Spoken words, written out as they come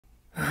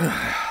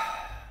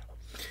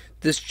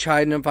This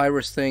China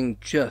virus thing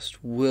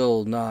just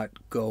will not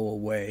go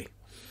away.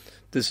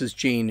 This is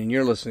Gene, and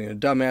you're listening to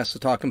Dumbasses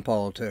Talking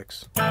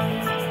Politics.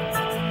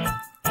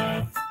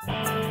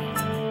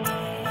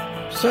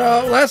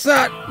 So let's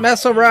not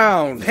mess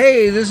around.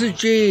 Hey, this is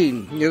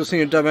Gene. You're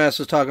listening to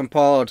Dumbasses Talking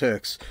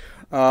Politics.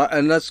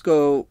 And let's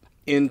go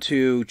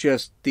into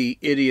just the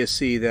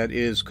idiocy that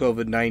is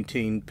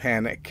COVID-19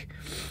 panic.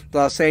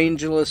 Los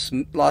Angeles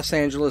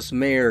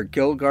Mayor Eric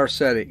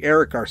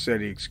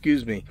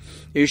Garcetti,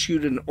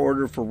 issued an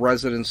order for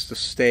residents to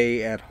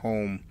stay at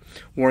home,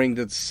 warning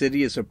that the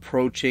city is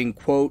approaching,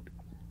 quote,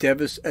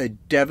 a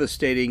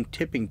devastating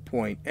tipping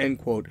point, end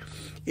quote,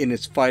 in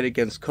its fight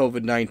against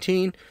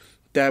COVID-19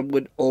 that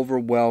would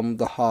overwhelm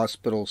the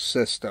hospital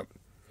system.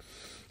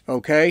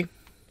 Okay?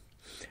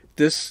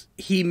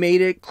 He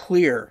made it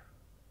clear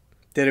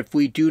that if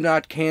we do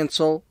not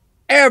cancel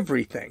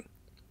everything,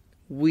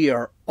 we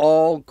are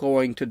all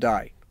going to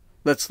die.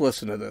 Let's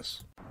listen to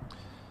this.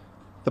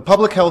 The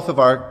public health of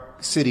our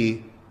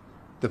city,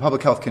 the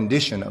public health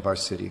condition of our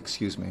city,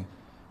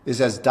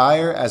 is as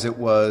dire as it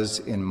was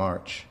in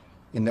March,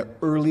 in the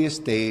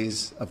earliest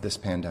days of this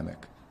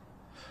pandemic.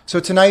 So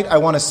tonight, I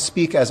want to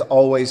speak, as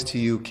always, to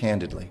you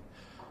candidly,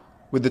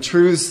 with the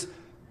truths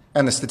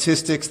and the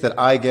statistics that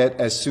I get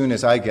as soon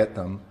as I get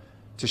them,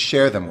 to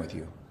share them with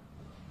you,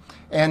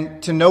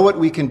 and to know what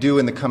we can do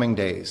in the coming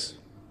days.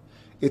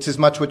 It's as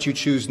much what you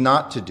choose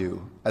not to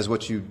do as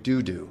what you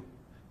do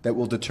that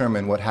will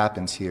determine what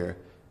happens here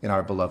in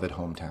our beloved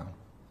hometown.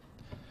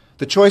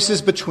 The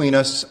choices between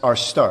us are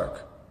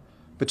stark,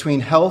 between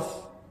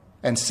health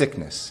and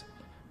sickness,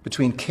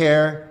 between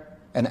care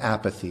and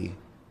apathy,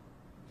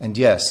 and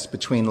yes,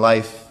 between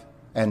life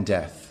and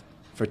death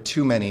for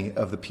too many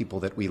of the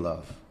people that we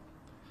love.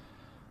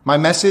 My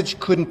message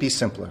couldn't be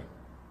simpler.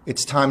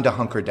 It's time to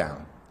hunker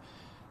down.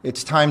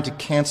 It's time to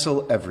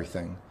cancel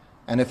everything.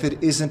 And if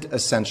it isn't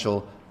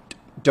essential,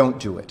 don't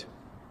do it.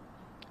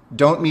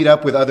 Don't meet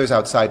up with others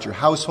outside your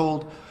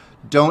household.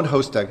 Don't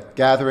host a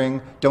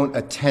gathering. Don't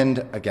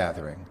attend a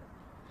gathering.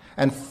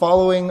 And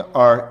following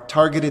our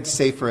targeted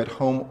safer at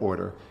home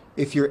order,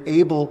 if you're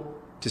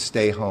able to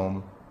stay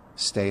home,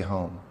 stay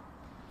home.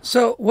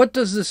 So what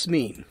does this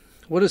mean?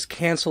 What does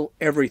cancel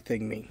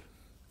everything mean?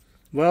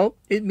 Well,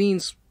 it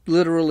means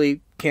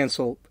literally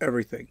cancel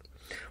everything.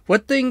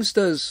 What things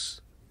does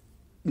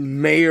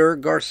Mayor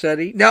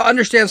Garcetti... Now,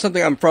 understand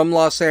something. I'm from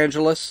Los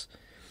Angeles.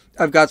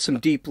 I've got some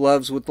deep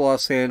loves with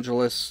Los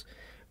Angeles.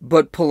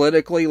 But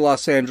politically,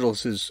 Los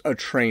Angeles is a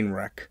train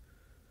wreck.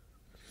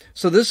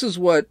 So this is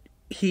what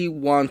he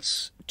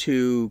wants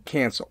to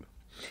cancel.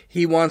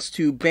 He wants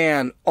to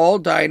ban all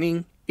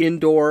dining,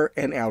 indoor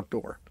and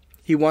outdoor.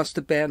 He wants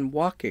to ban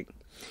walking.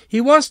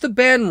 He wants to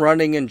ban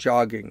running and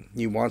jogging.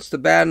 He wants to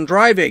ban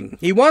driving.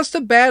 He wants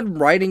to ban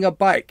riding a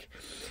bike.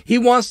 He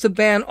wants to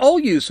ban all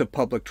use of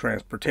public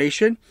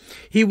transportation.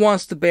 He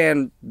wants to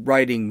ban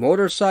riding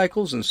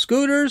motorcycles and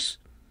scooters.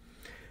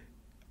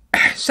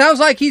 Sounds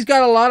like he's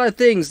got a lot of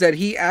things that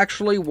he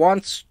actually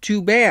wants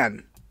to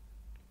ban.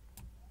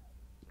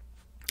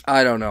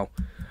 I don't know.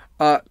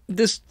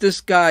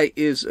 This guy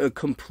is a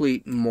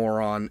complete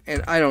moron,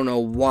 and I don't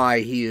know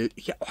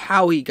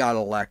how he got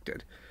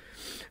elected.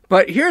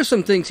 But here's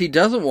some things he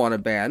doesn't want to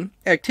ban.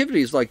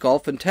 Activities like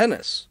golf and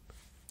tennis.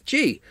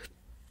 Gee,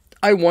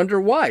 I wonder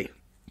why.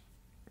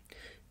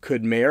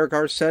 Could Mayor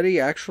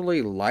Garcetti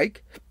actually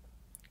like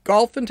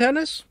golf and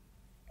tennis?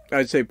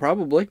 I'd say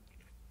probably.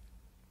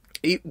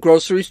 Eat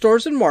grocery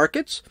stores and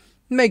markets.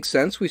 Makes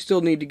sense. We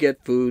still need to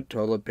get food,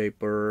 toilet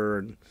paper,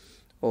 and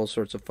all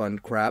sorts of fun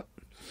crap.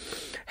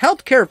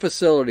 Healthcare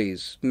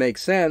facilities.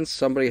 Makes sense.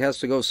 Somebody has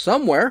to go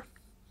somewhere.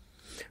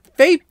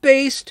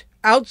 Faith-based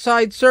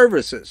outside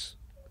services.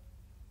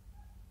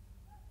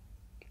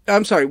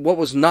 I'm sorry, what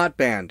was not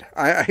banned?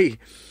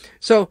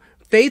 So,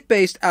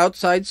 faith-based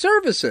outside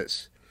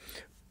services.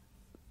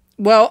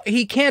 Well,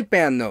 he can't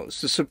ban those.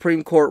 The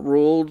Supreme Court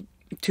ruled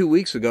 2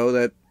 weeks ago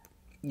that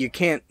you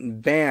can't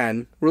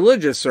ban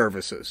religious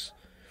services.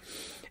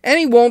 And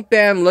he won't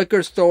ban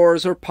liquor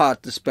stores or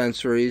pot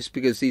dispensaries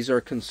because these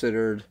are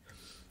considered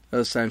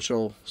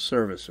essential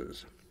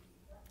services.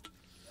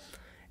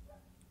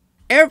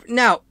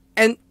 Now,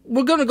 and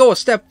we're going to go a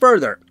step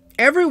further.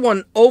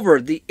 Everyone over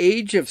the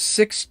age of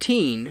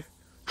 16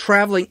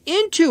 traveling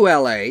into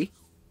LA,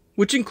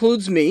 which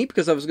includes me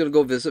because I was going to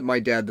go visit my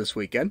dad this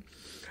weekend,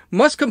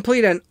 must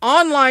complete an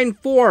online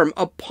form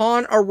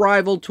upon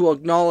arrival to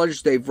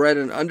acknowledge they've read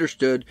and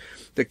understood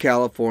the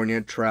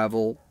California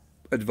Travel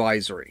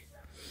Advisory.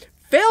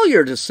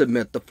 Failure to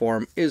submit the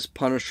form is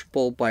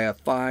punishable by a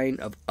fine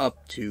of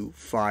up to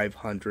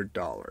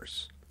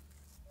 $500.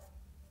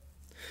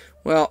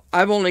 Well,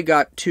 I've only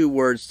got 2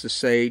 words to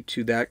say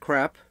to that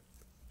crap.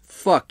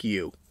 Fuck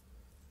you.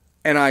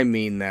 And I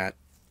mean that.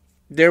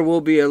 There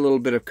will be a little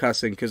bit of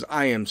cussing because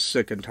I am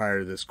sick and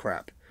tired of this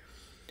crap.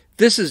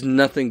 This is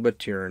nothing but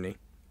tyranny.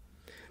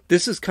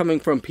 This is coming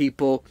from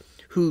people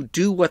who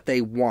do what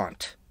they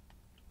want.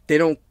 They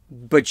don't,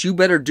 but you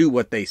better do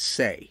what they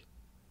say.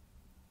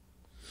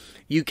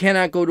 You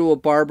cannot go to a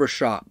barber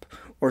shop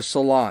or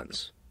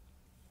salons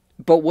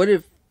But what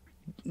if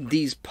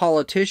these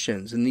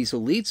politicians and these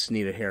elites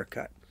need a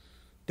haircut?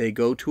 They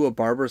go to a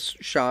barber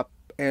shop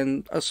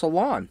and a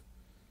salon.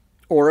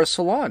 Or a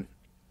salon.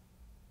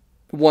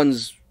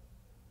 Ones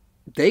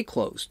they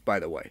closed, by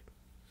the way.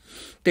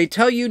 They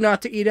tell you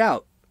not to eat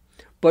out.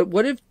 But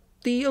what if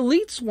the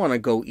elites want to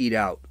go eat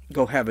out,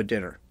 go have a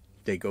dinner?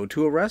 They go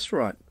to a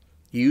restaurant,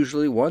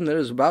 usually one that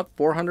is about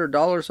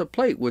 $400 a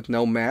plate with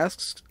no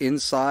masks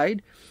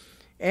inside,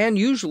 and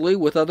usually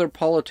with other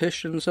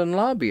politicians and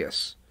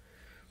lobbyists.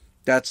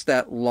 That's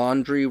that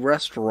laundry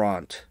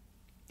restaurant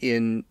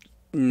in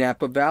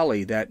Napa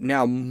Valley that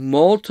now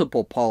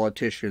multiple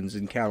politicians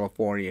in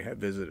California have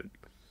visited.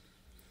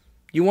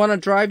 You want to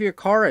drive your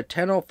car at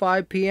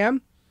 10:05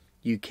 p.m.?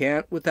 You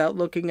can't without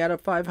looking at a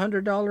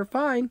 $500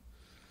 fine.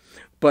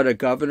 But a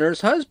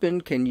governor's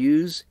husband can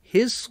use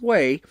his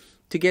sway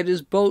to get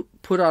his boat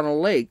put on a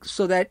lake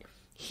so that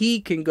he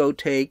can go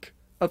take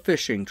a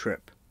fishing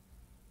trip.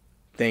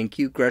 Thank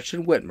you,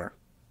 Gretchen Whitmer.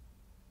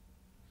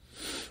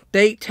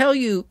 They tell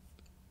you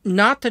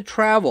not to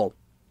travel,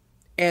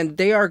 and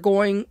they are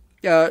going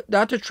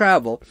not to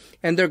travel,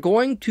 and there are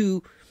going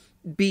to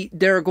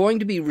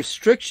be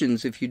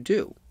restrictions if you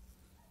do.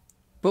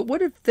 But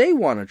what if they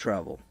want to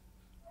travel?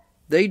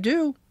 They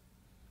do.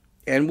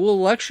 And will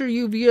lecture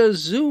you via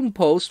Zoom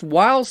post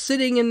while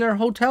sitting in their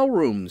hotel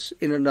rooms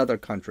in another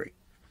country.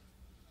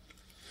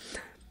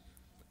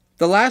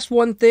 The last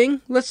one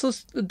thing,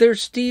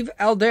 there's Steve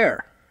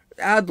Adler,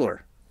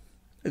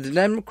 the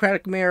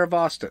Democratic mayor of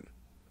Austin,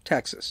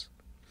 Texas.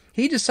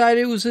 He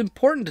decided it was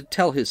important to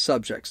tell his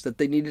subjects that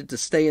they needed to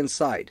stay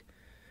inside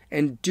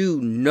and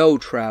do no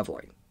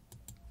traveling.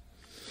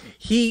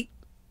 He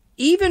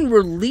even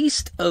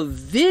released a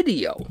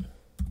video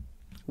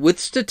with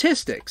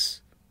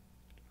statistics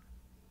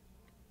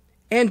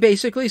and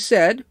basically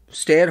said,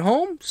 stay at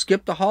home,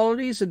 skip the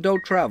holidays, and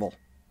don't travel.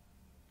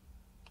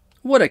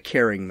 What a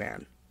caring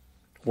man.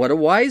 What a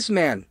wise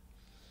man.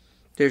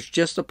 There's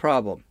just a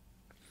problem.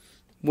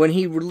 When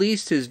he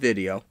released his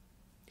video,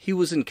 he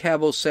was in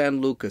Cabo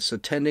San Lucas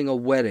attending a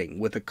wedding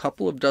with a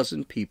couple of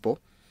dozen people,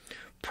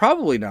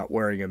 probably not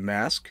wearing a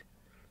mask.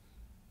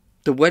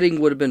 The wedding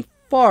would have been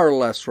far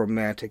less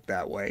romantic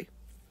that way.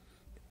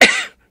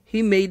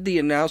 He made the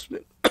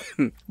announcement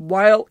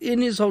while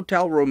in his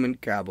hotel room in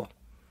Cabo.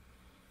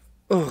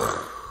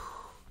 Ugh.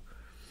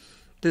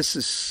 This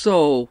is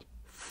so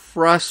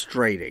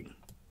frustrating.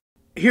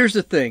 Here's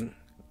the thing.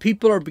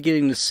 People are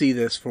beginning to see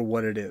this for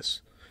what it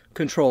is.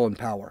 Control and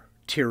power.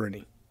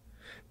 Tyranny.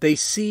 They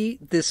see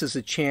this as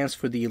a chance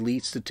for the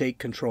elites to take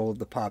control of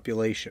the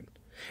population.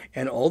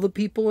 And all the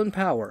people in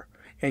power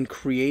and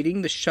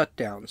creating the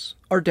shutdowns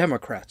are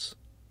Democrats.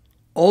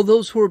 All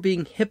those who are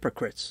being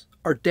hypocrites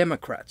are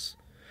Democrats.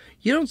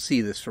 You don't see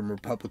this from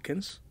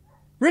Republicans.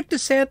 Rick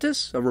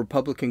DeSantis, the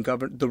Republican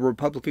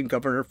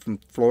governor from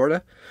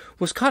Florida,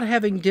 was caught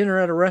having dinner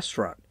at a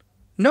restaurant.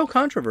 No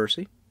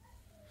controversy.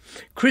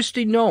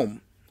 Kristi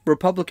Noem,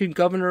 Republican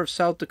governor of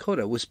South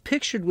Dakota, was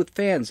pictured with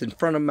fans in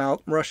front of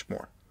Mount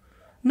Rushmore.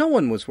 No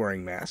one was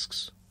wearing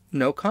masks.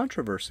 No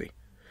controversy.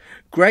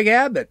 Greg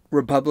Abbott,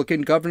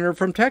 Republican governor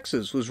from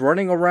Texas, was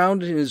running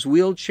around in his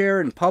wheelchair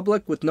in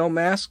public with no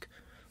mask.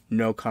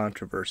 No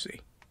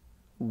controversy.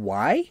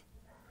 Why?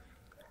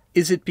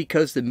 Is it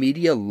because the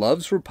media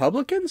loves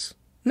Republicans?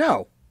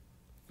 No.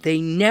 They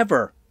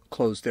never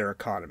close their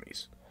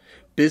economies.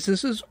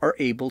 Businesses are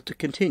able to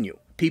continue.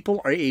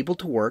 People are able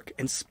to work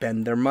and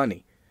spend their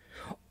money.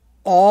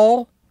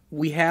 All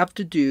we have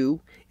to do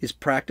is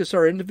practice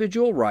our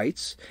individual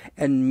rights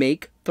and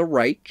make the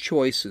right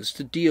choices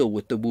to deal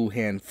with the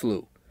Wuhan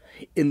flu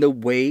in the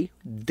way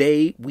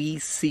we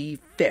see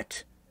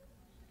fit.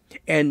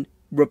 And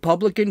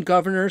Republican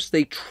governors,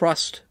 they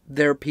trust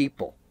their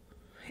people.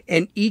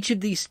 And each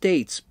of these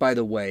states, by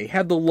the way,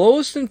 have the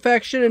lowest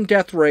infection and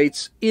death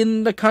rates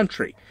in the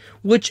country,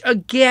 which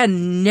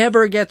again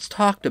never gets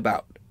talked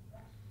about.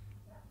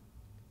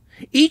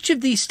 Each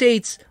of these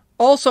states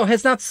also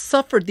has not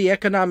suffered the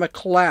economic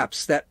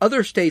collapse that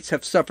other states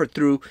have suffered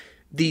through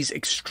these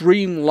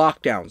extreme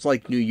lockdowns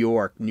like New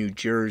York, New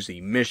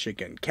Jersey,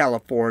 Michigan,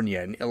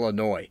 California, and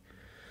Illinois.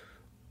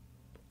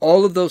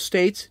 All of those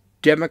states,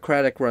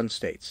 Democratic-run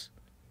states.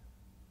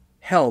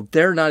 Hell,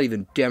 they're not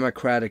even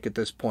Democratic at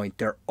this point.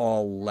 They're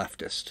all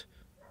leftist.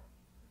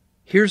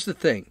 Here's the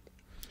thing.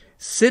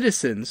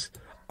 Citizens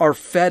are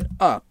fed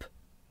up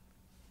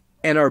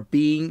and are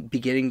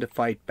beginning to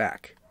fight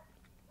back.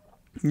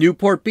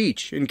 Newport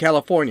Beach in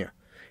California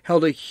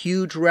held a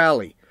huge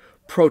rally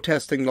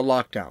protesting the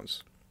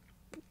lockdowns.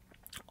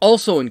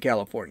 Also in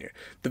California,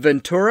 the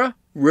Ventura,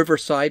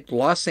 Riverside,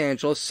 Los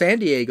Angeles, San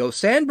Diego,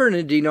 San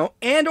Bernardino,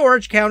 and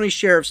Orange County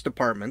Sheriff's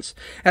Departments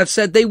have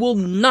said they will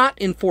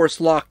not enforce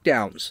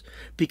lockdowns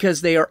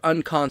because they are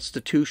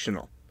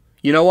unconstitutional.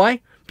 You know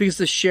why? Because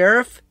the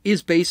sheriff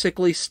is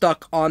basically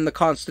stuck on the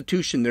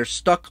Constitution. They're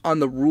stuck on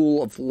the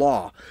rule of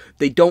law.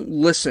 They don't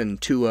listen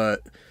to a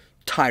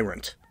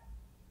tyrant.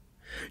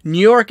 New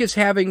York is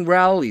having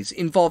rallies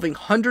involving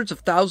hundreds of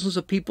thousands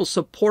of people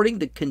supporting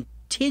the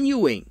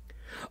continuing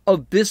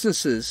of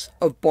businesses,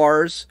 of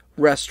bars,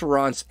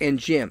 restaurants, and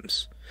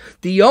gyms.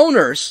 The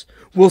owners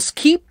will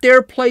keep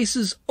their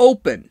places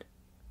open.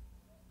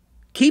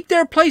 Keep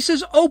their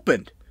places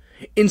open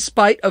in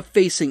spite of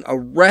facing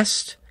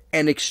arrest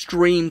and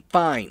extreme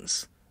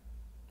fines.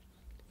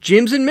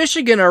 Gyms in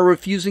Michigan are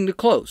refusing to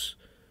close.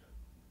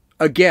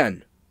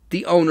 Again,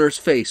 the owners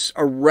face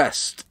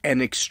arrest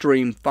and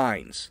extreme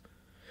fines.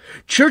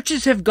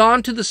 Churches have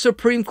gone to the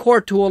Supreme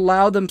Court to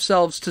allow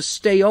themselves to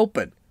stay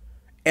open,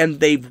 and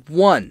they've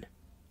won.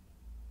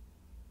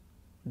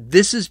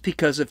 This is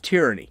because of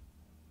tyranny.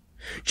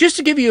 Just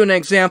to give you an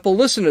example,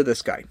 listen to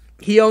this guy.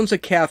 He owns a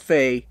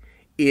cafe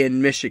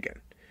in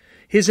Michigan.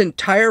 His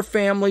entire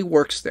family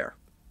works there.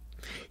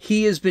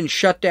 He has been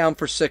shut down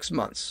for 6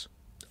 months.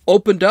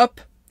 Opened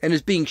up and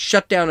is being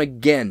shut down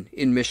again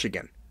in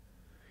Michigan.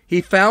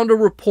 He found a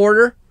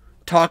reporter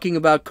talking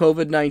about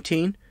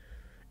COVID-19,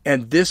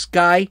 and this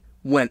guy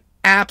went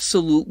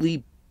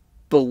absolutely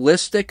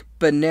ballistic,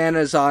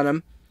 bananas on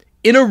him,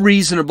 in a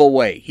reasonable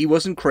way. He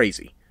wasn't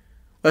crazy.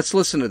 Let's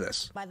listen to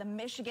this. By the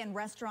Michigan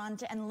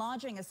Restaurant and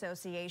Lodging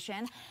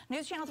Association.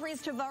 News Channel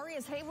 3's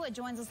Tavarius Haywood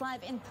joins us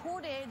live in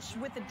Portage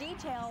with the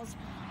details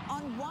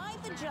on why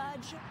the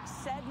judge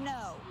said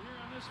no.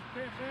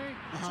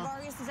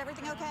 Tavarius, is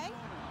everything okay?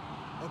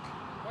 Okay.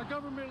 Our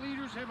government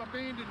leaders have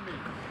abandoned me.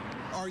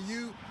 Are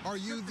you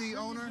the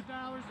owner?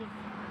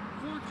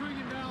 $4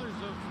 trillion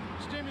of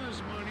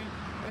stimulus money.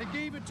 They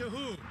gave it to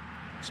who?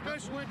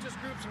 Special interest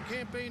groups and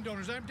campaign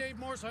donors. I'm Dave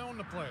Morse. I own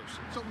the place.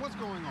 So what's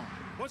going on?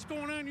 What's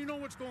going on? You know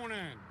what's going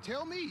on.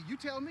 Tell me. You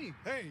tell me.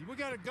 Hey, we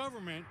got a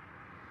government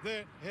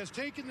that has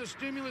taken the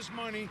stimulus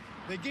money.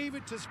 They gave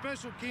it to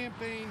special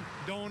campaign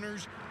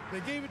donors.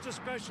 They gave it to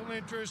special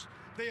interests.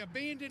 They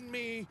abandoned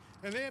me,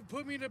 and they have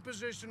put me in a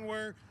position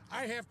where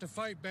I have to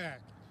fight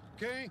back.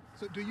 Okay?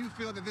 So do you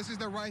feel that this is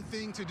the right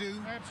thing to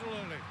do?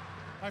 Absolutely.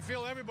 I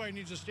feel everybody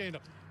needs to stand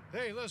up.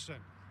 Hey, listen,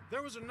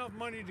 there was enough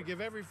money to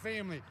give every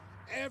family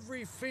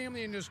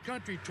in this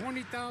country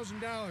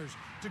 $20,000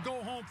 to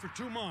go home for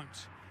 2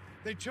 months.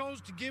 They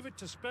chose to give it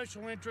to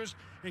special interests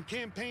and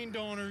campaign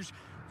donors,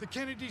 the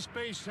Kennedy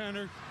Space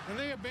Center, and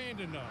they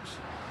abandoned us.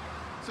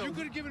 So you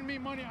could have given me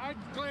money. I'd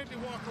gladly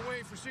walk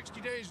away for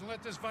 60 days and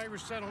let this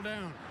virus settle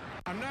down.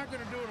 I'm not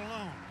going to do it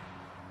alone.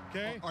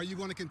 Okay? Are you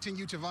going to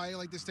continue to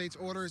violate the state's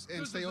orders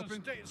and stay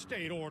open? This is a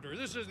state order.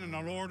 This isn't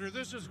an order.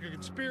 This is a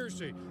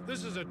conspiracy.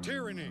 This is a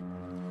tyranny.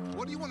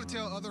 What do you want to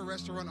tell other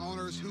restaurant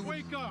owners who...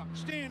 Wake up.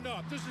 Stand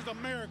up. This is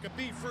America.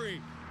 Be free.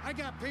 I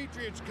got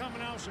patriots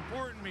coming out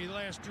supporting me the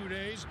last 2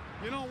 days.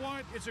 You know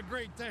what? It's a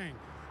great thing.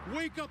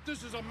 Wake up.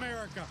 This is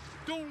America.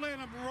 Don't let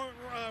them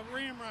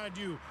ramrod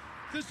you.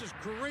 This is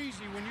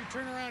crazy when you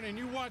turn around and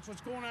you watch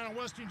what's going on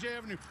West Orange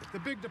Avenue, the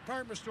big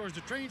department stores, the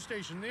train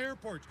station, the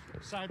airports,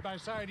 side by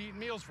side eating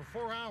meals for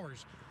 4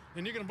 hours.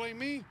 And you're going to blame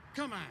me?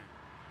 Come on.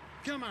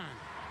 Come on.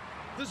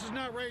 This is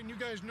not right, and you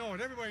guys know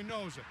it. Everybody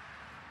knows it.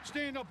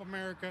 Stand up,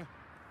 America.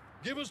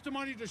 Give us the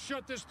money to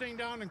shut this thing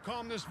down and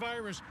calm this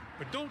virus,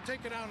 but don't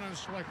take it out on a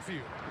select few.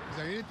 Is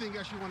there anything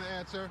else you want to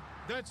add, sir?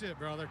 That's it,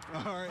 brother.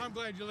 All right. I'm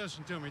glad you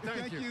listened to me.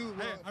 Thank you.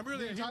 Well, hey, I'm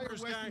really the a entire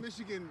humorous West guy.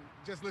 Michigan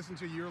just listened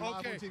to you. You're live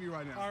on TV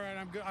right now. All right,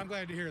 I'm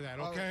glad to hear that,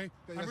 okay?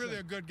 Yes, I'm really sir.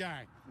 a good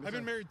guy. Yes, I've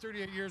been sir. married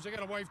 38 years. I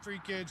got a wife, 3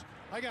 kids.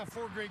 I got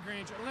 4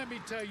 great-grandchildren. Let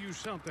me tell you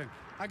something.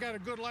 I got a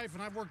good life,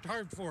 and I've worked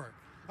hard for it.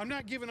 I'm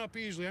not giving up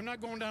easily. I'm not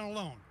going down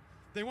alone.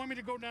 They want me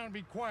to go down and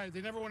be quiet.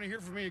 They never want to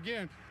hear from me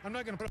again. I'm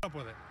not going to put up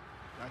with it.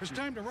 It's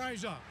time to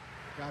rise up.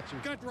 Got you.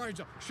 Got to rise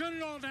up. Shut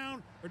it all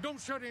down, or don't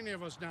shut any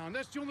of us down.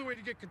 That's the only way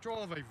to get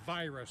control of a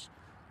virus.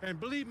 And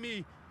believe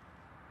me,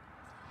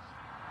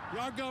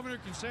 our governor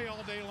can say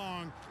all day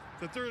long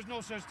that there is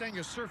no such thing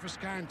as surface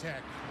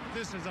contact.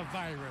 This is a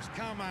virus.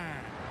 Come on.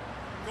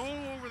 Go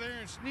over there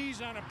and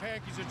sneeze on a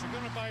package that you're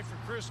going to buy for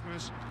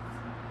Christmas.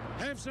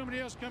 Have somebody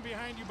else come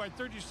behind you by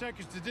 30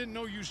 seconds that didn't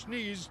know you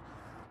sneezed.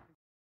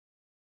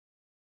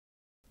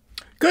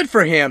 Good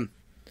for him.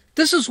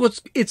 This is what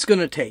it's going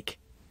to take.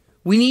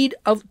 We need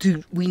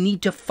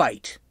to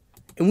fight.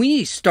 And we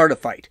need to start a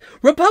fight.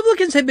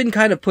 Republicans have been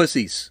kind of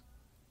pussies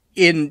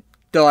in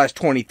the last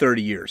 20,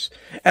 30 years,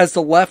 as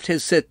the left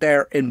has sit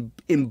there and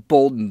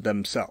emboldened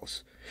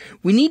themselves.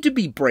 We need to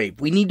be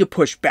brave. We need to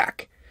push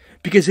back.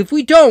 Because if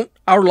we don't,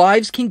 our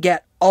lives can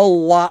get a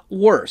lot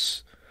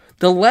worse.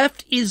 The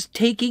left is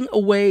taking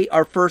away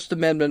our First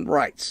Amendment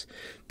rights.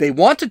 They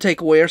want to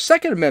take away our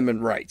Second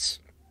Amendment rights.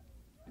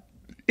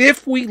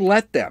 If we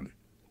let them,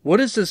 what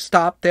is to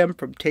stop them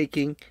from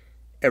taking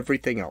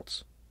everything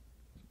else?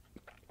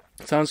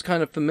 Sounds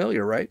kind of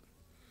familiar, right?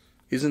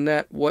 Isn't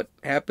that what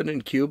happened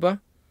in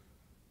Cuba?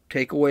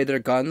 Take away their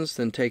guns,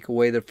 then take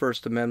away their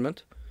First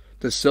Amendment.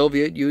 The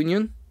Soviet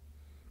Union,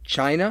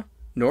 China,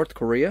 North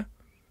Korea,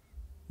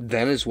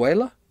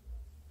 Venezuela.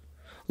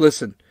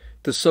 Listen,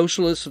 the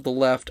socialists of the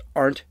left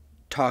aren't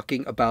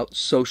talking about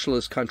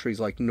socialist countries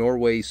like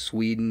Norway,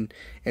 Sweden,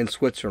 and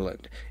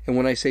Switzerland. And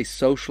when I say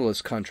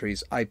socialist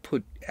countries, I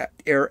put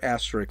air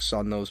asterisks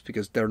on those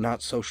because they're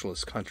not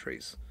socialist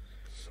countries.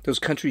 Those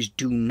countries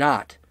do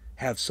not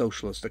have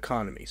socialist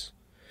economies.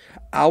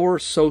 Our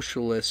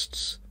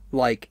socialists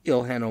like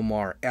Ilhan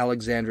Omar,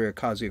 Alexandria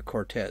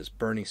Ocasio-Cortez,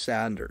 Bernie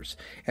Sanders,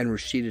 and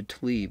Rashida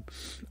Tlaib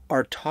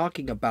are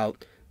talking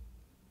about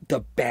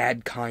the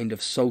bad kinds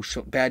of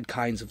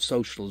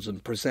socialism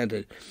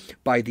presented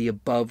by the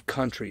above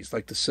countries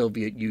like the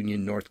Soviet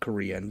Union, North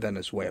Korea, and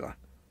Venezuela.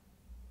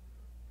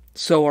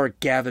 So are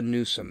Gavin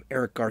Newsom,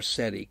 Eric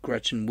Garcetti,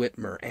 Gretchen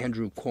Whitmer,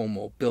 Andrew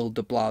Cuomo, Bill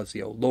de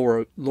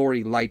Blasio,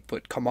 Lori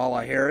Lightfoot,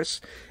 Kamala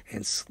Harris,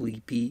 and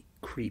Sleepy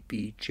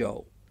Creepy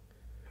Joe.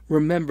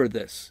 Remember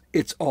this.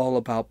 It's all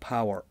about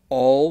power.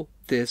 All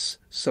this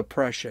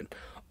suppression,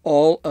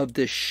 all of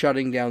this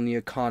shutting down the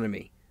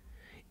economy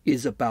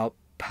is about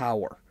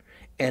power.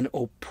 And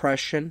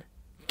oppression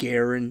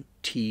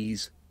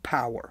guarantees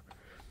power.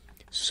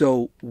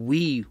 So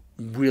we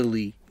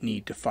really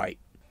need to fight.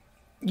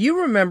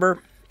 You remember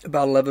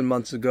about 11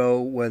 months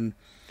ago when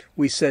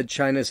we said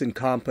China's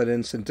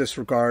incompetence and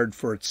disregard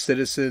for its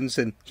citizens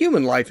and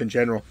human life in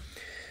general,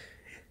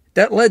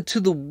 that led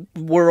the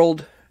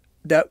world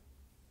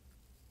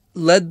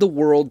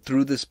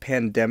through this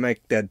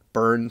pandemic that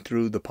burned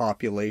through the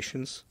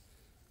populations.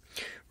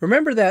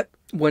 Remember that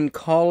when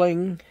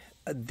calling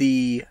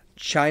the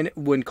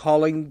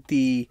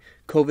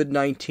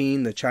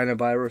COVID-19 the China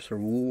virus or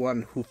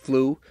Wuhan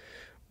flu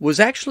was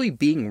actually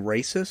being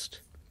racist?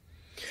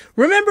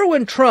 Remember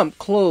when Trump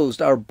closed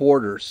our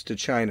borders to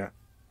China?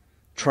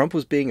 Trump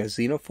was being a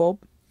xenophobe?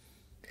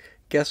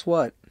 Guess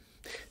what?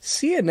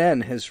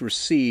 CNN has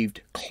received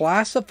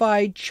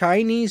classified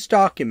Chinese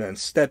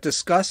documents that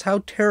discuss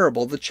how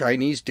terrible the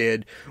Chinese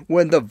did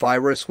when the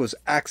virus was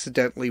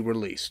accidentally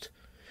released.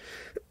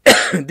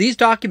 These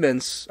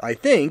documents, I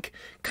think,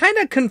 kind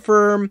of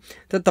confirm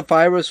that the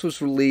virus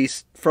was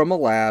released from a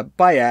lab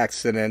by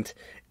accident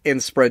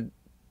and spread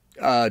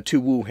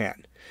to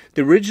Wuhan.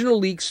 The original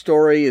leaked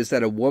story is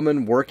that a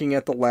woman working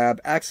at the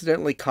lab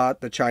accidentally caught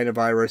the China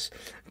virus,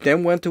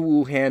 then went to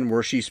Wuhan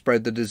where she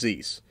spread the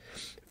disease.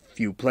 A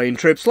few plane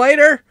trips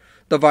later,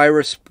 the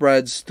virus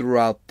spreads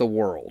throughout the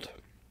world.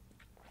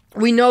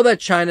 We know that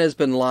China has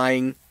been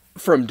lying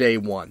from day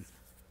one.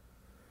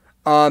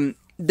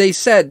 They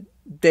said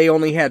they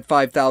only had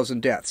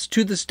 5,000 deaths.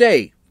 To this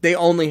day, they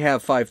only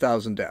have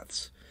 5,000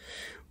 deaths.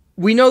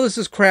 We know this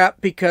is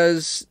crap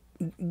because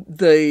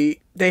they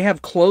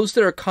have closed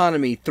their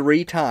economy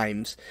 3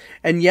 times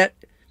and yet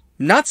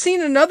not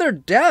seen another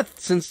death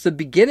since the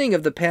beginning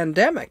of the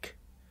pandemic.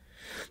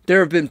 There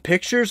have been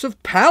pictures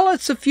of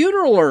pallets of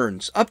funeral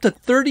urns, up to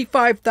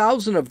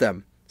 35,000 of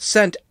them,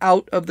 sent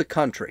out of the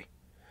country.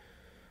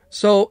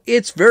 So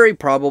it's very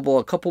probable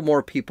a couple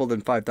more people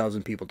than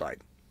 5,000 people died.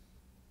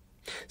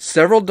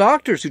 Several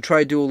doctors who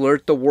tried to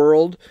alert the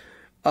world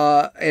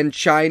and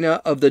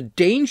China of the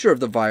danger of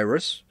the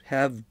virus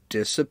have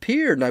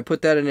disappeared. And I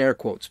put that in air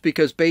quotes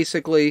because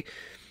basically,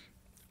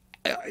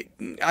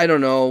 I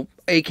don't know,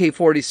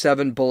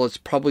 AK-47 bullets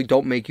probably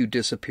don't make you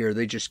disappear.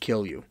 They just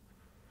kill you.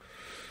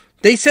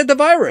 They said the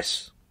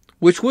virus,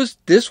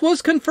 this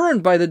was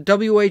confirmed by the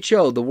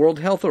WHO, the World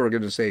Health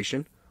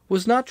Organization,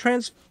 was not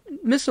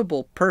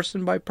transmissible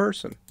person by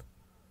person.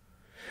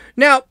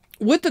 Now,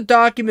 with the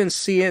documents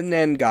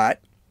CNN got,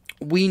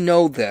 we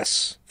know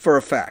this for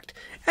a fact.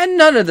 And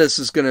none of this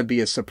is going to be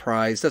a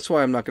surprise. That's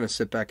why I'm not going to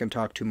sit back and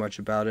talk too much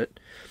about it.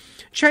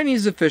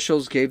 Chinese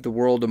officials gave the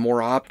world a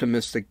more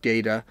optimistic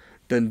data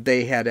than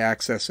they had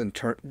access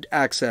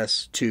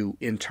to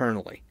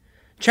internally.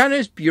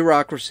 China's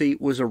bureaucracy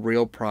was a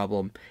real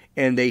problem,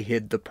 and they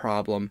hid the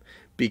problem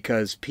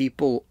because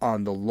people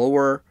on the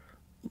lower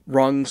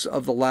rungs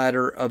of the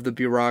ladder of the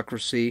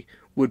bureaucracy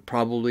would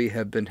probably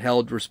have been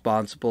held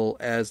responsible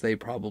as they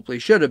probably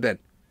should have been.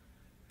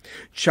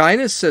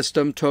 China's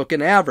system took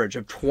an average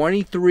of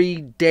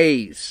 23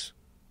 days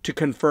to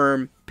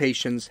confirm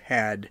patients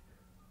had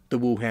the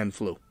Wuhan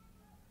flu.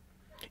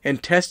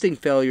 And testing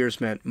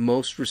failures meant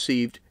most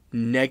received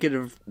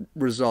negative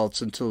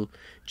results until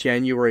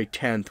January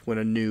 10th when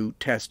a new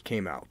test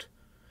came out.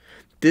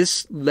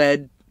 This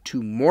led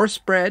to more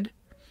spread,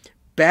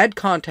 bad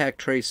contact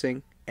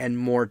tracing, and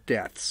more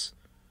deaths.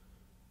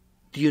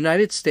 The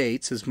United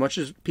States, as much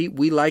as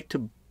we like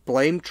to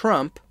blame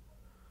Trump,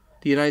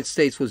 the United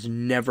States was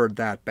never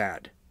that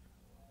bad.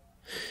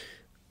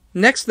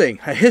 Next thing,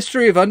 a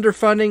history of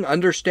underfunding,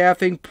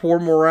 understaffing, poor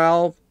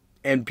morale,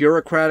 and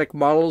bureaucratic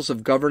models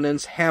of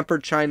governance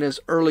hampered China's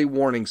early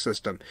warning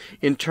system.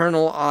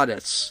 Internal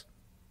audits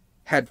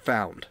had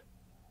found.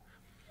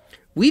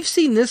 We've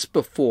seen this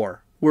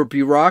before, where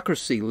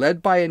bureaucracy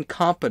led by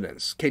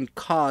incompetence can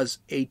cause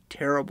a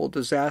terrible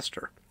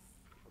disaster.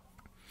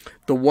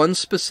 The one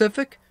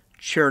specific,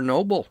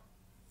 Chernobyl,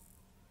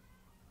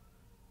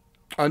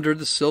 under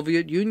the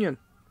Soviet Union.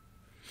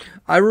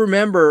 I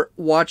remember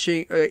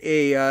watching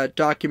a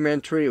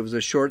documentary. It was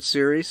a short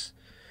series,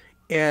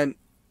 and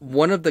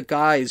one of the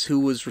guys who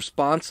was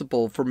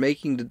responsible for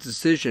making the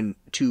decision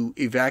to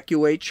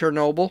evacuate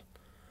Chernobyl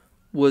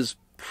was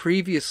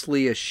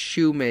previously a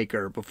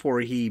shoemaker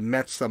before he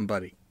met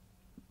somebody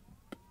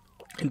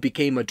and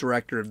became a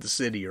director of the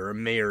city or a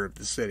mayor of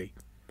the city.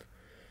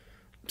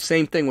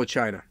 Same thing with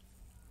China.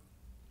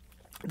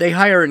 They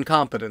hire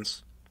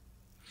incompetence.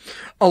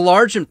 A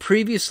large and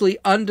previously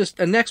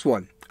next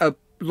one. A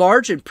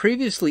large and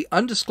previously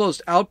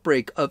undisclosed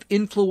outbreak of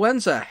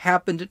influenza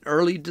happened in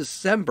early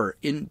December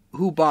in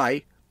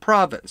Hubei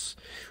province.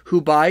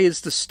 Hubei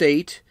is the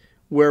state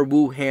where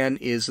Wuhan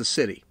is a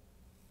city.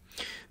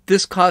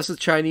 This caused the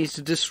Chinese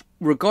to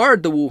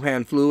disregard the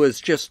Wuhan flu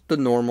as just the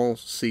normal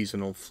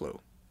seasonal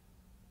flu.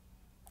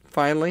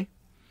 Finally,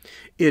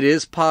 it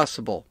is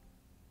possible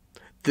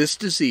this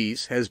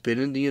disease has been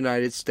in the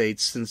United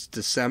States since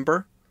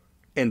December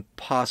and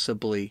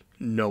possibly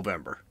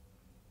November.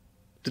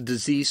 The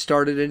disease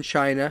started in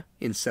China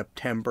in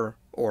September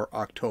or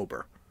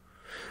October.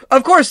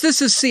 Of course,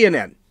 this is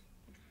CNN.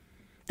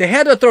 They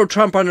had to throw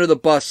Trump under the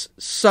bus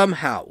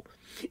somehow,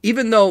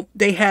 even though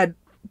they had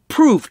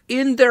proof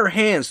in their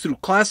hands through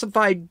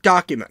classified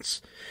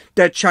documents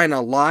that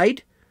China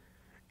lied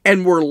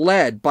and were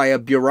led by a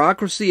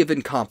bureaucracy of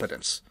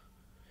incompetence.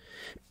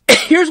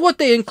 Here's what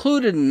they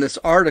included in this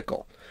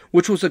article,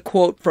 which was a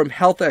quote from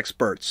health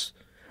experts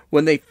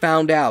when they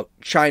found out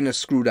China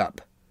screwed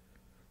up.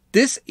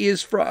 This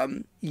is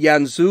from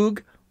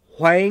Yanzhou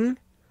Huang,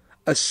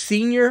 a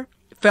senior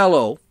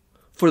fellow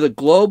for the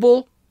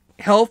Global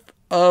Health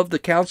of the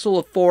Council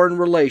of Foreign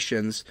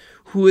Relations,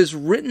 who has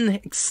written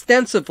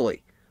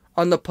extensively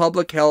on the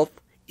public health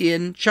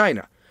in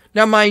China.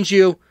 Now, mind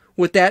you,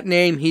 with that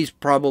name, he's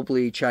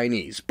probably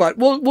Chinese, but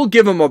we'll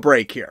give him a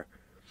break here.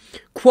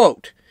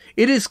 Quote,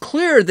 "It is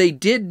clear they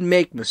did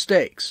make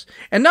mistakes,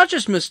 and not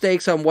just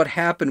mistakes on what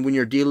happened when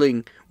you're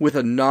dealing with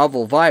a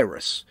novel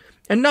virus.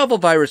 And novel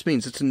virus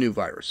means it's a new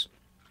virus.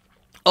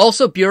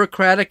 Also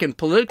bureaucratic and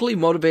politically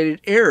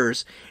motivated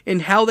errors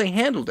in how they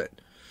handled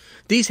it.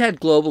 These had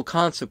global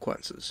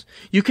consequences.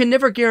 You can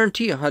never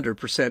guarantee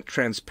 100%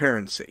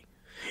 transparency.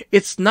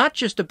 It's not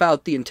just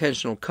about the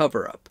intentional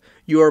cover-up.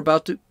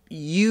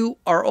 You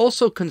are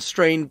also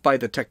constrained by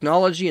the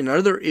technology and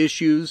other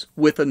issues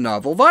with a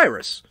novel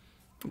virus."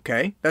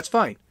 Okay, that's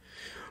fine.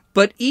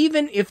 But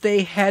even if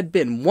they had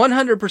been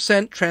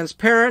 100%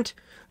 transparent,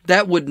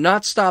 that would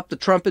not stop the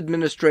Trump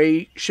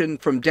administration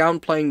from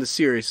downplaying the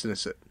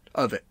seriousness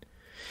of it.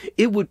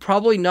 It would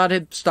probably not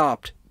have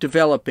stopped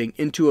developing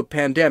into a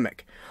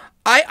pandemic.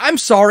 I'm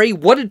sorry,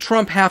 what did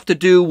Trump have to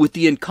do with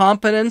the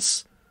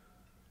incompetence,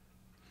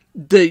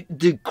 the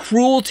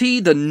cruelty,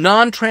 the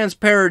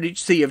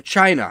non-transparency of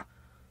China,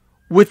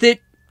 with it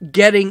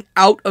getting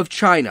out of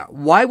China?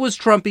 Why was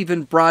Trump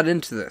even brought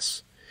into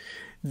this?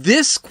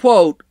 This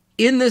quote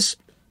in this,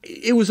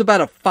 it was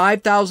about a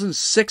 5,000,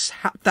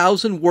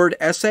 6,000 word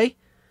essay.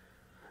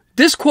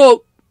 This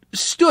quote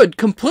stood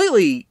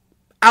completely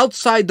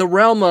outside the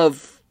realm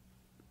of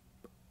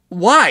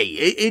why.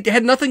 It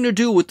had nothing to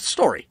do with the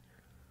story.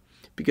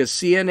 Because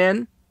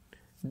CNN,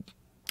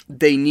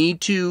 they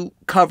need to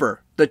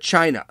cover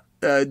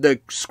the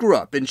screw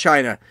up in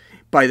China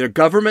by their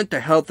government,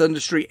 the health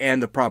industry,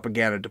 and the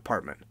propaganda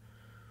department.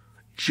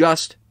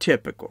 Just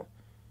typical.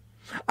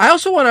 I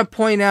also want to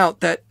point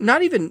out that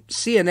not even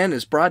CNN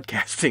is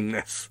broadcasting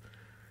this.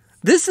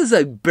 This is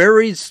a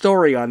buried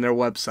story on their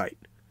website.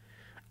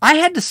 I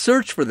had to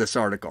search for this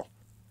article.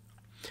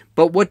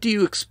 But what do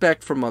you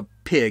expect from a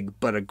pig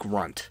but a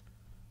grunt?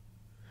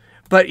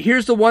 But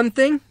here's the one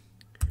thing.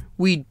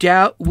 We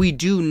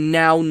do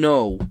now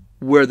know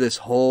where this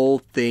whole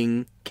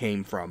thing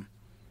came from.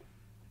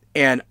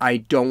 And I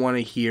don't want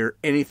to hear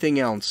anything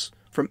else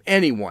from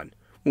anyone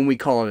when we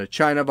call it a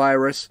China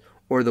virus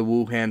or the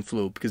Wuhan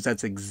flu, because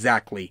that's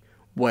exactly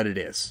what it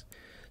is.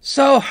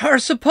 So our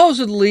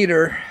supposed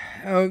leader,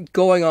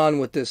 going on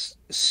with this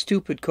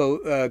stupid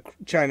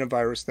China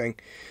virus thing,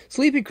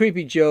 Sleepy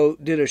Creepy Joe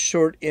did a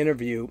short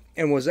interview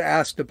and was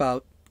asked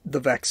about the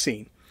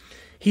vaccine.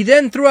 He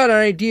then threw out an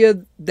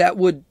idea that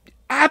would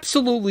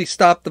absolutely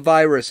stop the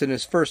virus in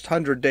his first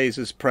 100 days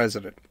as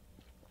president.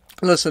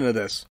 Listen to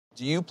this.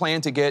 Do you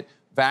plan to get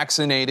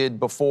vaccinated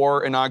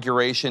before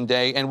Inauguration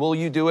Day, and will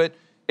you do it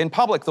in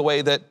public the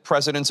way that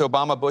Presidents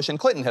Obama, Bush, and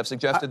Clinton have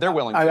suggested they're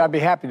willing to? I'd be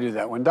happy to do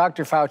that. When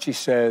Dr. Fauci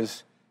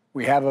says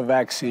we have a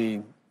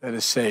vaccine that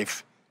is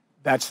safe,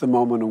 that's the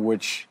moment in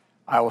which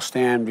I will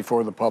stand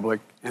before the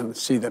public and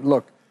see that,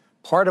 look,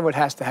 part of what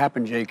has to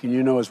happen, Jake, and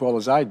you know as well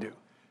as I do,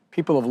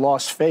 people have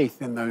lost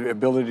faith in the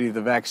ability of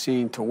the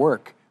vaccine to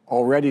work.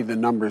 Already the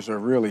numbers are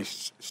really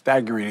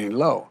staggeringly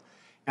low.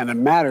 And it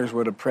matters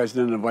what a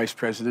president and a vice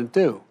president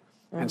do.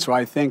 And so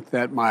I think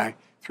that my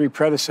three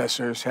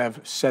predecessors have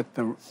set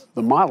the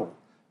model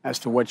as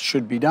to what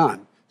should be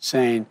done,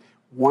 saying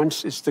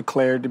once it's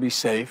declared to be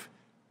safe,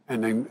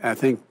 and then I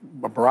think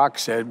Barack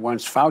said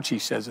once Fauci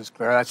says it's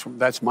clear,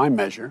 that's my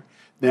measure,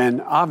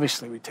 then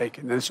obviously we take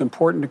it. And it's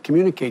important to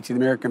communicate to the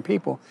American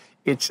people,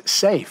 it's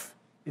safe.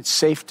 It's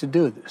safe to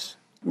do this.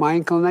 My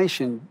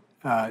inclination,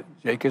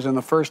 Jake, is on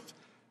the first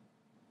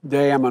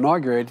day I'm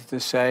inaugurated to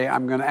say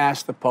I'm going to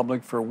ask the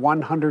public for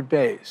 100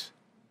 days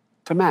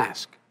to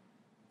mask.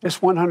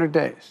 Just 100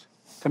 days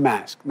to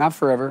mask. Not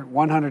forever,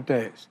 100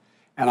 days.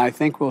 And I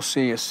think we'll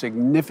see a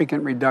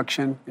significant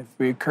reduction if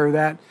we occur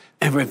that,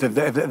 if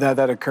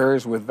that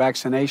occurs with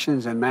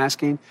vaccinations and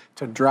masking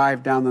to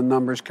drive down the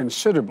numbers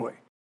considerably.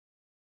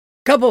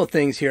 Couple of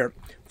things here.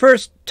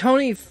 First,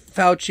 Tony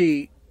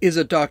Fauci is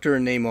a doctor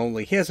in name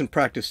only. He hasn't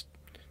practiced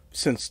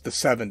since the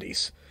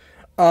 70s.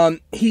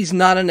 He's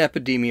not an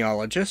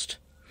epidemiologist.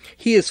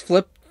 He is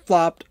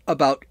flip-flopped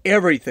about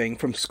everything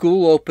from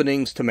school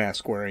openings to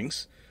mask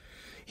wearings.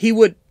 He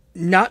would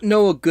not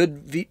know a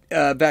good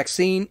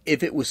vaccine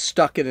if it was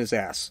stuck in his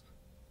ass.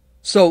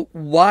 So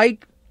why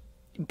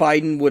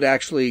Biden would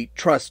actually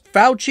trust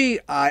Fauci,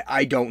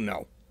 I don't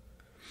know.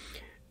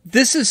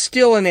 This is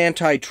still an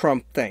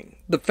anti-Trump thing.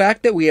 The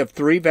fact that we have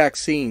 3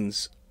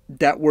 vaccines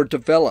that were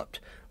developed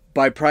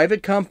by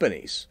private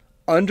companies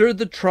under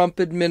the Trump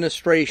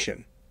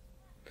administration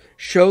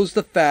shows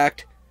the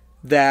fact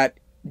that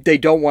they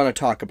don't want to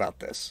talk about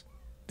this.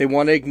 They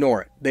want to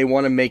ignore it. They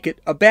want to make it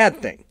a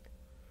bad thing.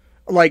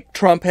 Like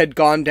Trump had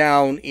gone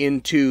down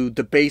into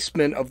the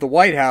basement of the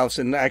White House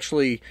and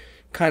actually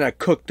kind of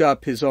cooked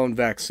up his own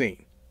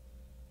vaccine.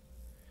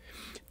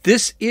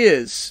 This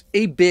is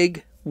a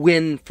big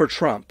win for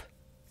Trump,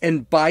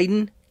 and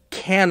Biden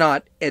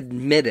cannot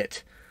admit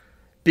it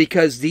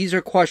because these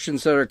are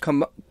questions that are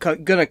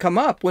going to come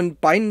up when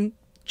Biden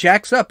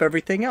jacks up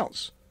everything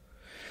else.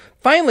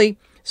 Finally,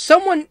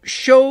 someone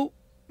show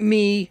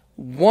me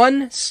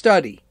one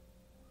study,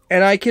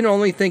 and I can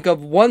only think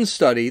of one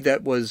study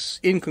that was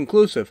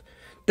inconclusive,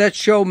 that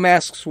show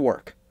masks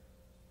work.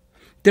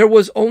 There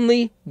was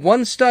only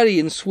one study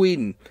in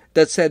Sweden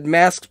that said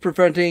masks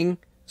preventing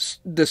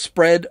the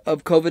spread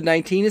of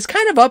COVID-19 is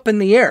kind of up in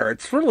the air.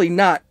 It's really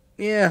not,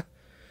 The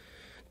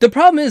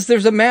problem is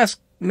there's a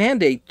mask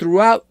mandate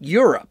throughout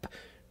Europe.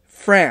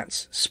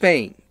 France,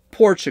 Spain,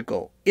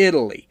 Portugal,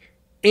 Italy,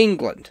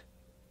 England,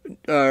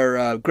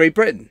 or Great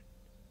Britain.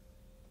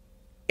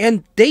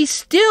 And they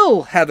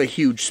still have a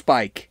huge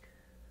spike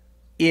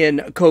in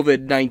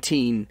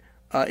COVID-19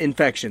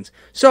 infections.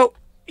 So,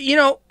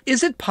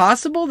 is it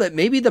possible that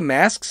maybe the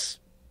masks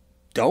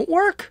don't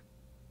work?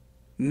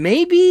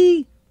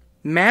 Maybe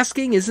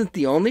masking isn't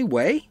the only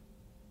way?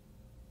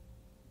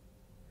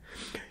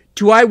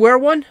 Do I wear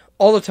one?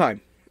 All the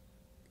time.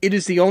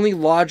 It's only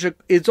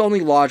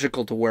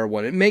logical to wear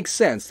one. It makes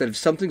sense that if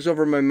something's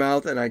over my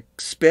mouth and I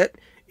spit,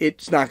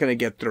 it's not going to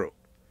get through.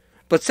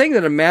 But saying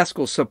that a mask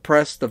will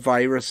suppress the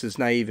virus is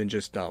naive and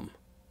just dumb.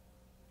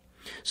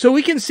 So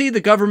we can see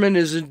the government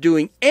isn't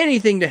doing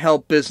anything to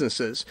help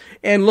businesses.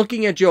 And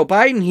looking at Joe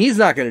Biden, he's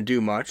not going to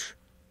do much.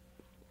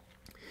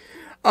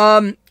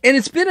 And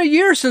it's been a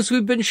year since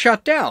we've been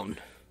shut down.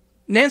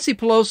 Nancy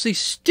Pelosi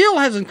still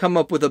hasn't come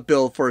up with a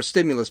bill for a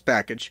stimulus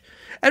package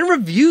and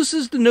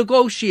refuses to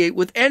negotiate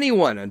with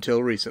anyone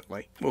until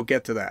recently. We'll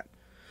get to that.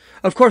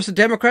 Of course, the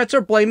Democrats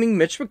are blaming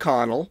Mitch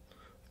McConnell,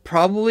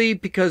 probably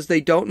because they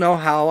don't know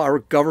how our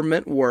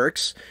government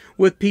works,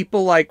 with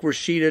people like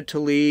Rashida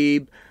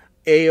Tlaib,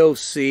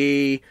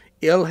 AOC,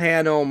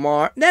 Ilhan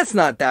Omar. That's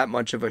not that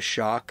much of a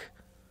shock.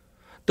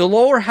 The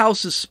lower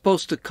house is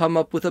supposed to come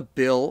up with a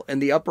bill,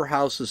 and the upper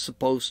house is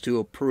supposed to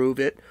approve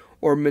it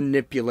or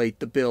manipulate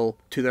the bill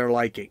to their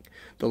liking.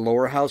 The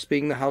lower house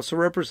being the House of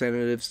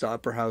Representatives, the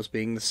upper house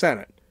being the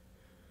Senate.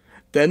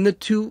 Then the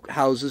two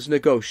houses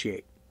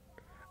negotiate.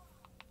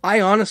 I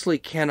honestly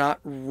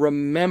cannot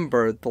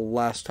remember the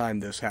last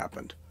time this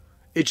happened.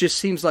 It just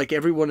seems like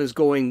everyone is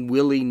going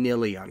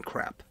willy-nilly on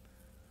crap.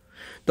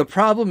 The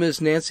problem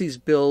is Nancy's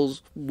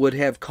bills would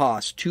have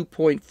cost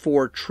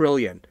 $2.4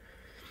 trillion.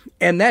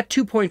 And that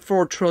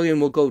 $2.4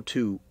 trillion will go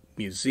to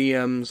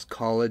museums,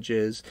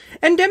 colleges,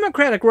 and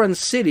Democratic-run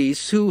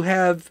cities who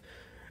have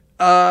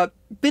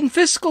been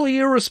fiscally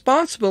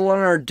irresponsible on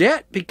our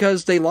debt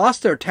because they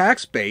lost their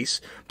tax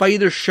base by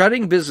either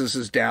shutting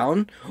businesses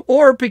down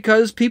or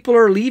because people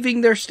are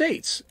leaving their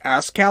states.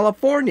 Ask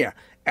California.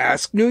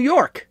 Ask New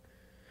York.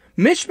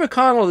 Mitch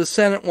McConnell of the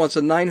Senate wants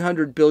a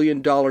 $900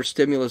 billion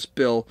stimulus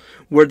bill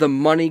where the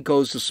money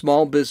goes to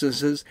small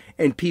businesses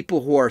and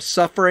people who are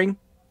suffering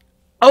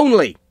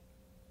only.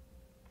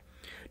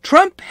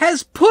 Trump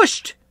has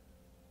pushed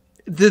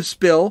this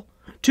bill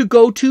to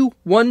go to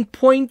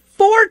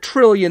 $1.4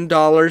 trillion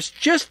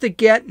just to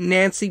get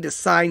Nancy to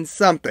sign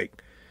something.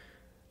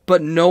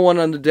 But no one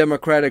on the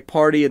Democratic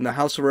Party in the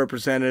House of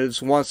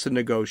Representatives wants to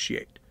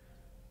negotiate.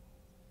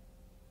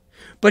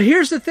 But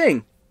here's the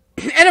thing.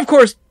 And of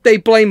course, they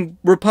blame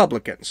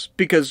Republicans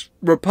because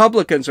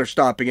Republicans are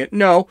stopping it.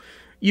 No,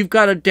 you've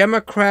got a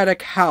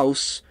Democratic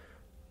House.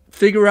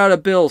 Figure out a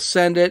bill,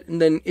 send it,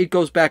 and then it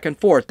goes back and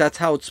forth. That's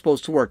how it's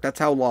supposed to work. That's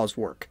how laws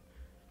work.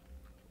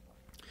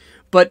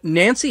 But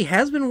Nancy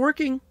has been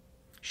working.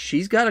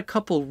 She's got a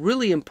couple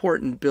really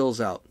important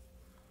bills out.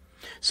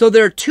 So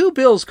there are two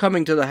bills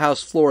coming to the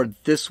House floor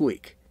this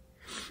week.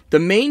 The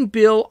main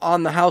bill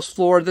on the House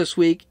floor this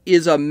week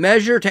is a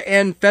measure to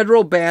end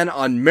federal ban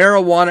on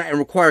marijuana and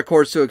require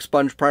courts to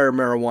expunge prior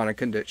marijuana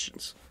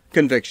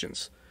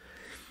convictions.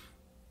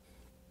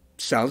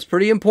 Sounds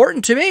pretty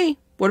important to me.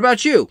 What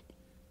about you?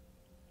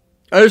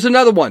 There's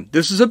another one.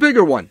 This is a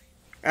bigger one.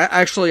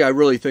 Actually, I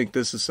really think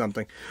this is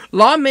something.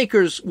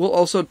 Lawmakers will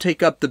also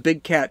take up the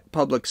Big Cat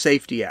Public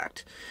Safety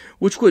Act,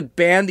 which would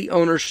ban the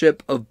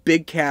ownership of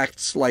big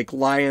cats like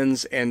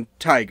lions and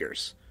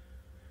tigers.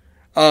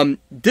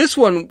 This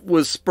one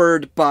was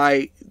spurred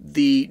by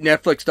the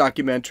Netflix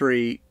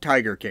documentary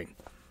Tiger King.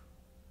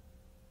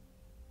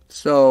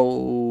 So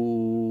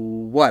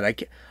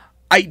what?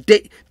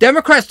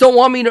 Democrats don't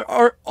want me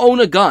to own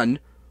a gun.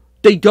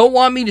 They don't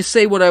want me to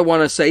say what I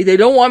want to say. They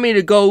don't want me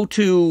to go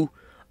to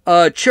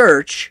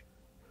church.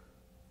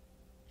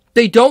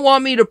 They don't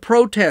want me to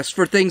protest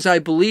for things I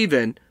believe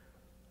in.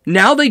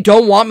 Now they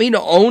don't want me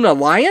to own a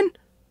lion?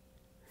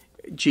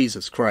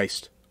 Jesus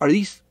Christ. Are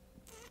these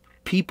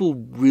people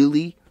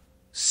really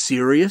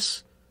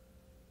serious?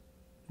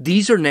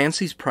 These are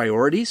Nancy's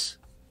priorities?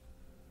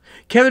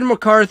 Kevin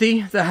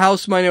McCarthy, the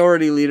House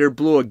Minority Leader,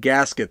 blew a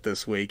gasket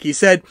this week. He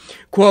said,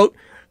 quote,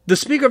 "The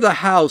Speaker of the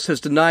House has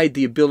denied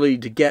the ability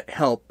to get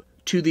help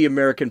to the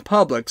American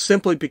public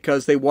simply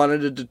because they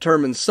wanted to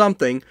determine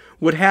something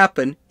would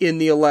happen in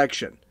the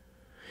election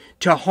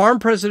to harm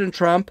President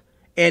Trump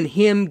and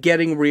him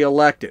getting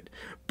reelected.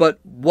 But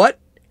what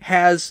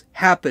has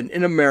happened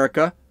in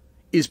America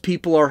is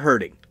people are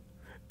hurting.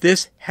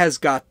 This has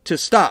got to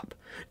stop.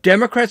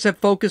 Democrats have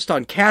focused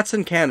on cats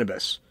and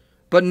cannabis,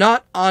 but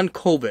not on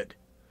COVID.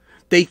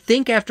 They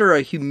think after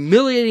a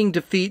humiliating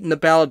defeat in the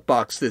ballot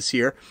box this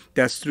year,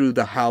 that's through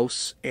the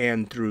House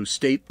and through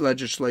state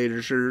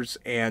legislatures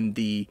and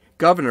the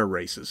governor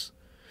races,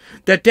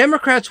 that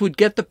Democrats would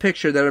get the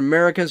picture that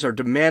Americans are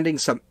demanding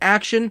some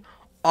action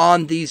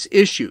on these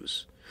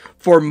issues.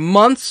 For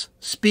months,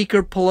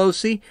 Speaker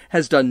Pelosi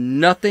has done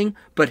nothing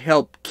but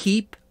help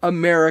keep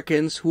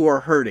Americans who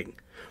are hurting.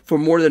 For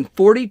more than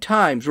 40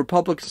 times,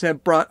 Republicans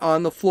have brought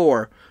on the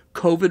floor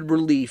COVID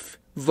relief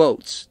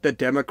votes that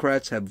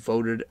Democrats have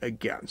voted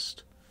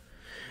against."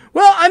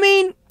 Well, I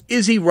mean,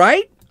 is he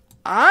right?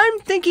 I'm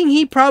thinking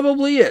he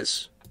probably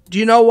is. Do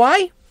you know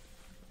why?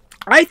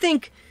 I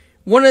think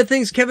one of the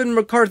things Kevin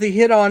McCarthy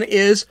hit on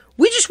is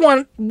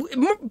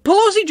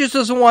Pelosi just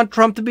doesn't want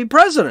Trump to be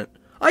president.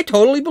 I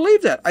totally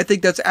believe that. I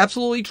think that's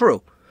absolutely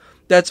true.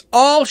 That's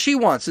all she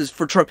wants is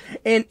for Trump.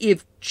 And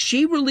if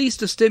she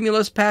released a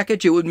stimulus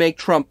package, it would make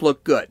Trump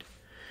look good.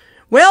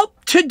 Well,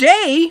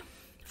 today,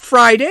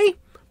 Friday,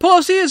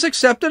 Pelosi has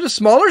accepted a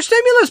smaller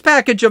stimulus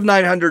package of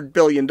 $900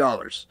 billion.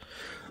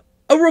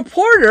 A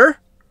reporter,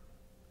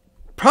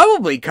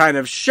 probably kind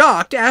of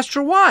shocked, asked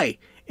her why.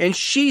 And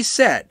she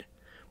said,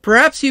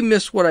 "Perhaps you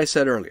missed what I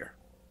said earlier.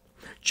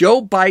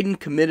 Joe Biden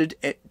committed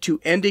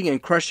to ending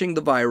and crushing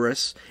the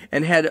virus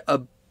and had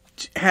a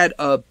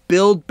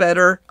Build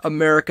Better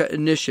America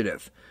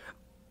initiative.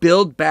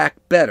 Build Back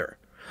Better.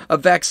 A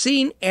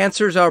vaccine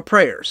answers our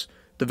prayers."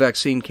 The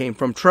vaccine came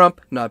from Trump,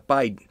 not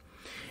Biden.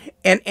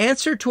 "An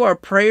answer to our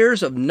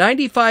prayers of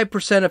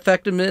 95%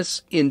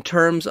 effectiveness in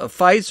terms of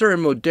Pfizer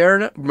and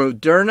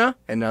Moderna,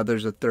 and now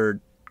there's a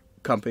third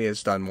company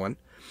that's done one,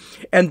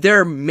 and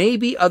there may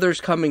be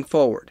others coming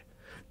forward.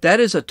 That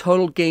is a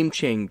total game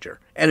changer,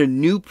 and a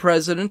new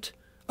president,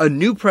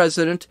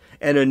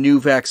 and a new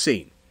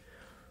vaccine."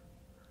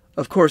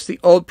 Of course, the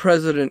old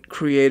president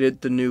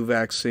created the new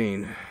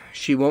vaccine.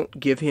 She won't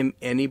give him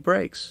any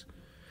breaks.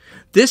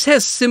 This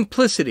has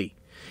simplicity.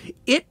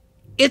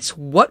 It's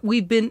what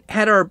we've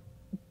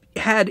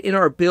had in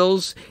our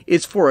bills.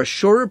 It's for a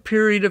shorter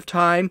period of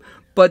time,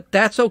 but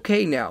that's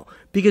okay now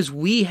because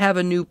we have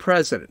a new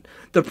president.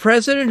 The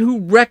president who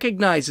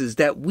recognizes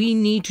that we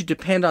need to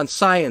depend on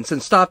science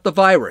and stop the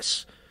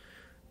virus.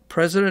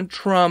 President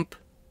Trump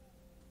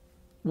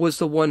was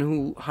the one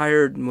who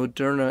hired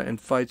Moderna and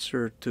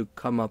Pfizer to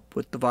come up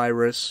with the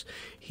virus.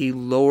 He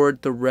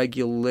lowered the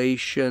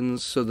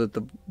regulations so that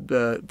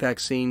the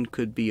vaccine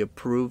could be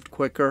approved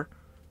quicker.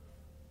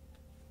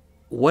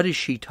 What is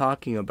she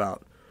talking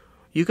about?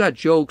 You got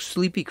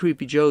Sleepy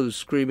Creepy Joe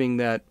screaming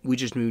that we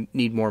just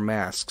need more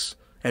masks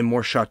and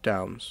more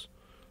shutdowns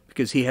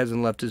because he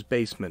hasn't left his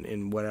basement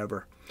in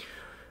whatever.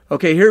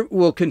 Okay, here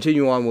we'll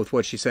continue on with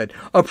what she said.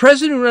 "A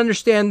president who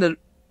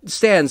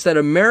understands that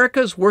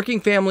America's working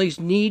families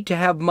need to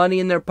have money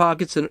in their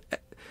pockets in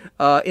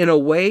a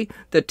way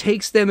that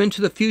takes them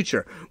into the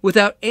future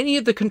without any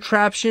of the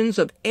contraptions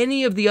of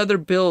any of the other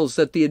bills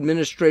that the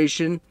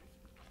administration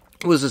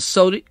was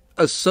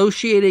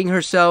associating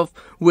herself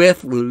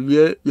with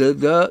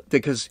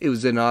because it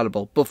was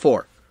inaudible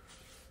before."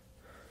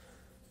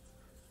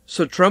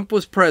 So Trump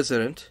was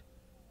president,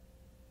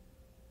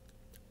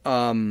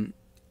 and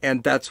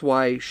that's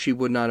why she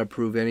would not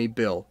approve any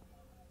bill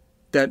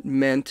that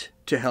meant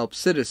to help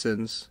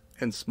citizens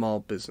and small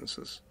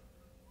businesses.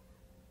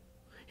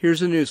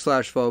 Here's a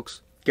newsflash,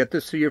 folks. Get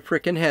this through your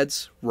frickin'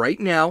 heads right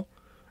now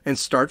and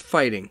start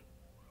fighting.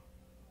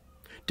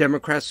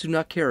 Democrats do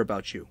not care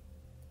about you.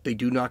 They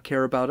do not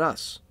care about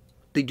us.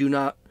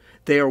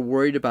 They are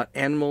worried about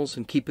animals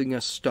and keeping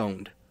us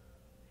stoned.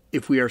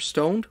 If we are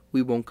stoned,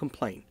 we won't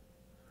complain.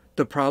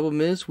 The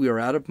problem is we are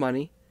out of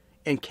money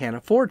and can't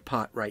afford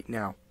pot right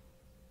now.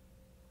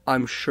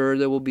 I'm sure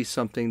there will be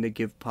something to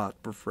give pot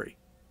for free.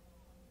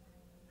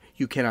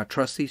 You cannot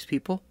trust these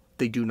people.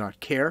 They do not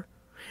care.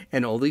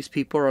 And all these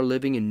people are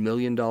living in $1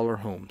 million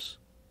homes.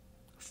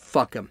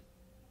 Fuck them.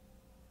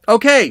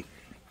 Okay.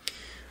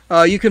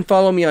 You can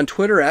follow me on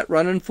Twitter at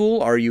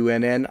RunninFool,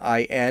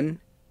 RunninFewl.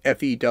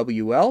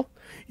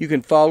 You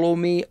can follow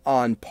me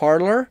on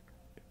Parler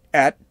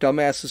at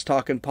Dumbasses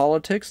Talking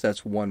Politics.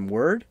 That's one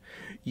word.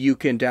 You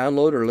can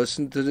download or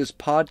listen to this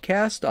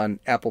podcast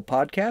on Apple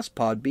Podcasts,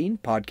 Podbean,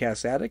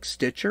 Podcast Addict,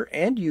 Stitcher,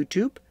 and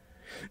YouTube.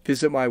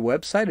 Visit my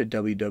website at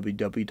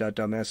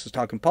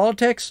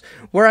www.dumbassestalkingpolitics,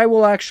 where I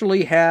will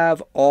actually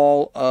have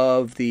all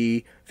of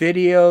the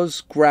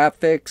videos,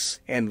 graphics,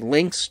 and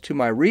links to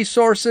my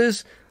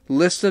resources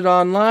listed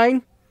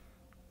online.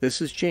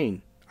 This is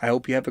Gene. I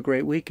hope you have a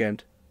great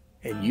weekend,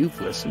 and you've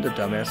listened to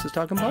Dumbasses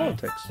Talking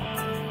Politics.